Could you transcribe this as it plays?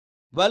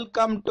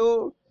Welcome to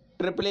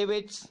triple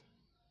விட்ஸ்.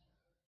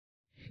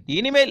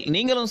 இனிமேல்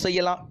நீங்களும்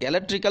செய்யலாம்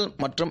எலக்ட்ரிக்கல்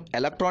மற்றும்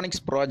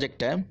எலக்ட்ரானிக்ஸ்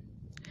ப்ராஜெக்டை.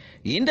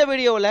 இந்த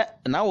வீடியோவில்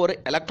நான் ஒரு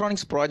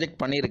எலக்ட்ரானிக்ஸ் ப்ராஜெக்ட்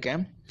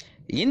பண்ணியிருக்கேன்.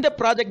 இந்த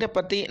ப்ராஜெக்டை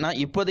பற்றி நான்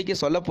இப்போதைக்கு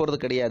சொல்ல போகிறது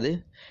கிடையாது.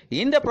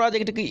 இந்த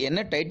ப்ராஜெக்ட்டுக்கு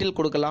என்ன டைட்டில்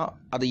கொடுக்கலாம்,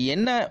 அது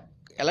என்ன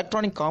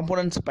எலக்ட்ரானிக்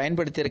காம்போனன்ட்ஸ்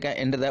பயன்படுத்தியிருக்கேன்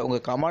என்றதை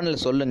உங்கள்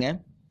கமெண்டில் சொல்லுங்கள்.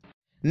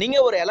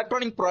 நீங்கள் ஒரு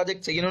எலக்ட்ரானிக்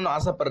ப்ராஜெக்ட் செய்யணும்னு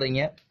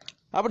ஆசைப்பட்றீங்க.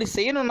 அப்படி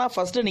செய்யணும்னா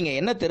ஃபஸ்ட்டு நீங்கள்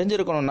என்ன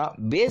தெரிஞ்சிருக்கணும்னா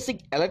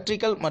பேசிக்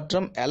எலக்ட்ரிக்கல்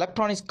மற்றும்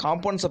எலக்ட்ரானிக்ஸ்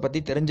காம்பவுண்ட்ஸை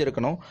பற்றி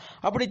தெரிஞ்சிருக்கணும்.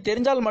 அப்படி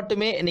தெரிஞ்சால்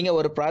மட்டுமே நீங்கள்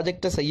ஒரு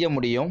ப்ராஜெக்டை செய்ய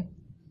முடியும்.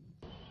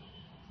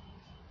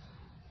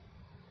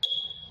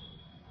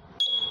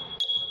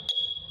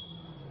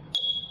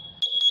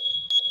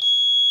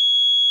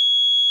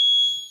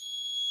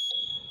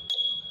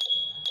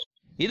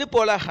 இது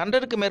போல்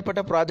 100க்கு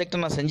மேற்பட்ட ப்ராஜெக்டை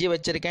நான் செஞ்சு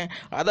வச்சுருக்கேன்.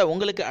 அதை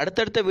உங்களுக்கு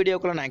அடுத்தடுத்த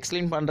வீடியோக்குள்ள நான்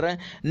எக்ஸ்பிளைன் பண்ணுறேன்.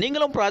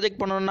 நீங்களும்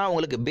ப்ராஜெக்ட் பண்ணணுன்னா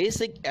உங்களுக்கு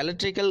பேசிக்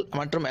எலக்ட்ரிக்கல்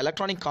மற்றும்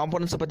எலக்ட்ரானிக்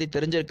காம்போனன்ட்ஸை பற்றி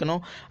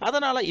தெரிஞ்சிருக்கணும்.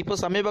 அதனால் இப்போ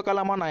சமீப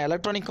காலமாக நான்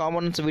எலக்ட்ரானிக்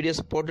காம்போனன்ட்ஸ்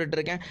வீடியோஸ்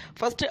போட்டுட்ருக்கேன்.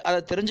 ஃபஸ்ட்டு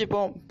அதை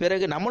தெரிஞ்சுப்போம்,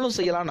 பிறகு நம்மளும்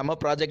செய்யலாம் நம்ம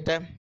ப்ராஜெக்டை.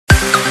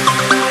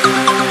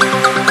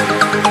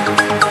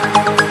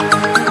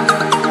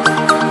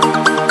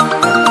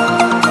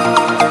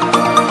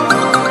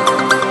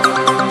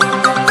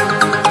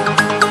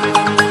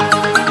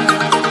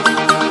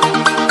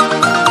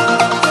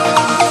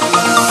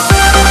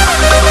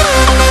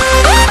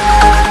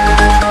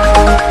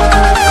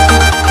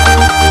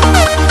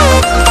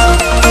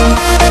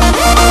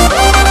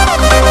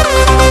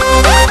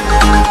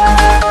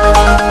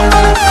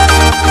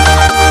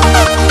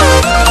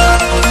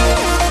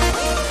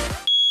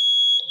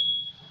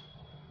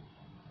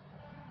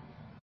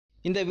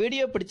 இந்த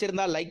வீடியோ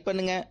பிடிச்சிருந்தா லைக்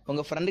பண்ணுங்கள்,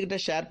 உங்கள் ஃப்ரெண்டுக்கிட்ட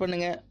ஷேர்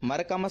பண்ணுங்கள்,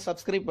 மறக்காமல்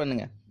சப்ஸ்கிரைப்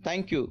பண்ணுங்கள்.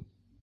 தேங்க்யூ.